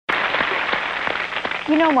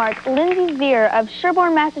You know, Mark, Lindsay Zier of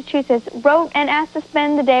Sherborne, Massachusetts, wrote and asked to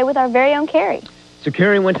spend the day with our very own Keri. So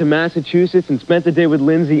Keri went to Massachusetts and spent the day with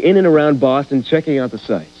Lindsay in and around Boston, checking out the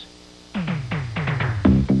sights.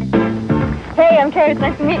 Hey, I'm Keri. It's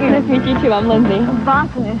nice to meet you. Nice to meet you, too. I'm Lindsay.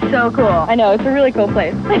 Boston is so cool. I know. It's a really cool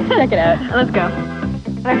place. Check it out. Let's go.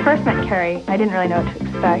 When I first met Keri, I didn't really know what to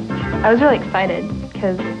expect. I was really excited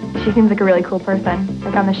because she seems like a really cool person,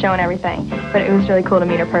 like on the show and everything, but it was really cool to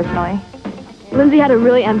meet her personally. Lindsay had a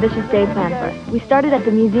really ambitious day planned for us. We started at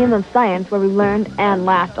the Museum of Science, where we learned and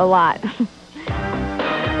laughed a lot.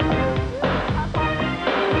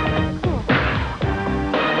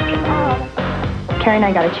 Keri and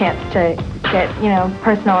I got a chance to get,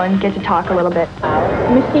 personal and get to talk a little bit.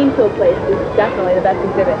 Machine Tool Place is definitely the best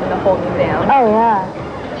exhibit in the whole museum. Oh, yeah.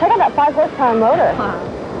 Check out that 5-horsepower motor. Wow.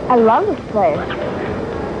 I love this place.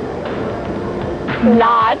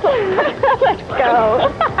 Not. Let's go.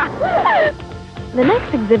 The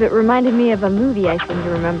next exhibit reminded me of a movie I seem to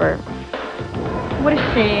remember. What a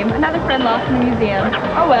shame. Another friend lost in the museum.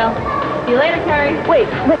 Oh, well. See you later, Keri. Wait.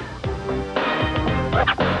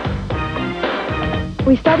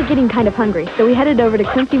 We started getting kind of hungry, so we headed over to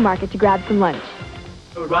Quincy Market to grab some lunch.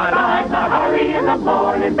 Quincy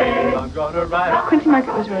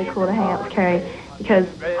Market was really cool to hang out with Keri because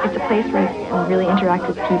it's a place where you can really interact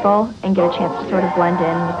with people and get a chance to sort of blend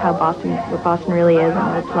in with how what Boston really is and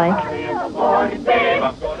what it's like. I'm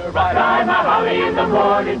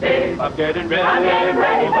getting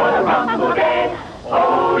ready for the rumble day.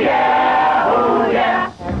 Oh yeah, oh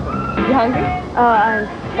yeah. You hungry? Oh, I'm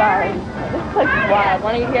sorry. This place is wild.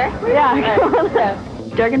 Want to eat here? Yeah, come on.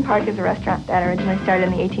 Durgan Park is a restaurant that originally started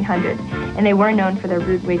in the 1800s, and they were known for their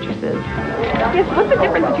rude waitresses. Yes, what's the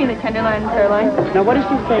difference between the tenderloin and sirloin? Now, what does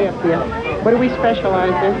she say up here? What do we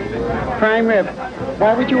specialize in? Prime rib.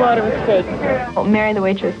 Why would you order a steak? Well, Mary the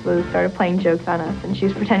waitress started playing jokes on us, and she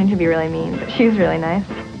was pretending to be really mean, but she was really nice.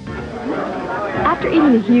 After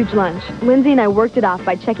eating a huge lunch, Lindsay and I worked it off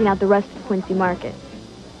by checking out the rest of Quincy Market.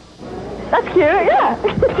 That's cute, yeah.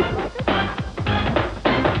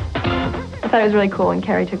 I thought it was really cool when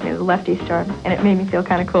Keri took me to the lefty store, and it made me feel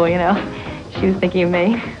kind of cool, She was thinking of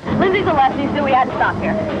me. Lindsay's a lefty, so we had to stop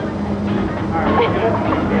here.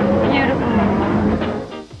 Beautiful.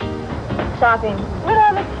 Shopping.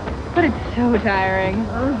 But it's so tiring.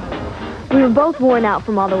 We were both worn out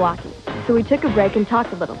from all the walking, so we took a break and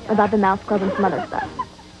talked a little about the Mouse Club and some other stuff.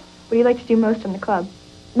 What do you like to do most in the club?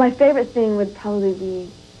 My favorite thing would probably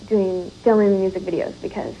be filming music videos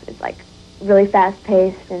because it's like really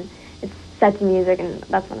fast-paced and it's set to music, and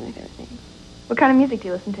that's one of my favorite things. What kind of music do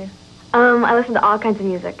you listen to? I listen to all kinds of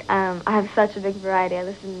music. I have such a big variety. I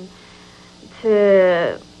listen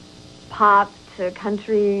to pop, to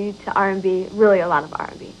country, to R&B, really a lot of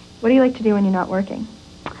R&B. What do you like to do when you're not working?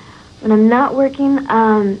 When I'm not working,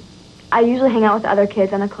 I usually hang out with other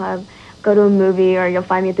kids on the club, go to a movie, or you'll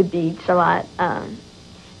find me at the beach a lot.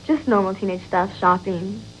 Just normal teenage stuff,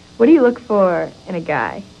 shopping. What do you look for in a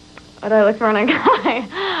guy? What do I look for in a guy?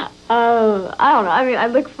 I don't know. I mean, I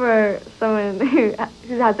look for someone who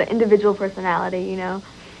has an individual personality, They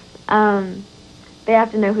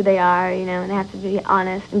have to know who they are, and they have to be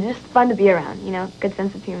honest and just fun to be around, good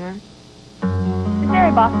sense of humor. This area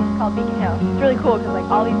of Boston is called Beacon Hill. It's really cool because,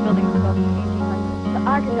 all these buildings were built in the 1800s. The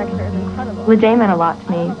architecture is incredible. The day meant a lot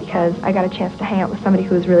to me because I got a chance to hang out with somebody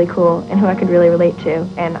who was really cool and who I could really relate to,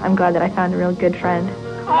 and I'm glad that I found a real good friend.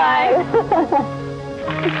 Hi.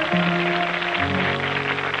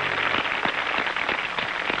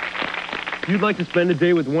 If you'd like to spend a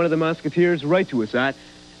day with one of the Musketeers, write to us at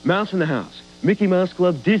Mouse in the House, Mickey Mouse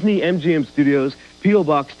Club, Disney MGM Studios, P.O.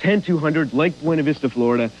 Box 10200, Lake Buena Vista,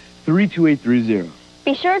 Florida, 32830.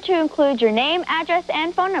 Be sure to include your name, address,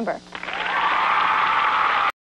 and phone number.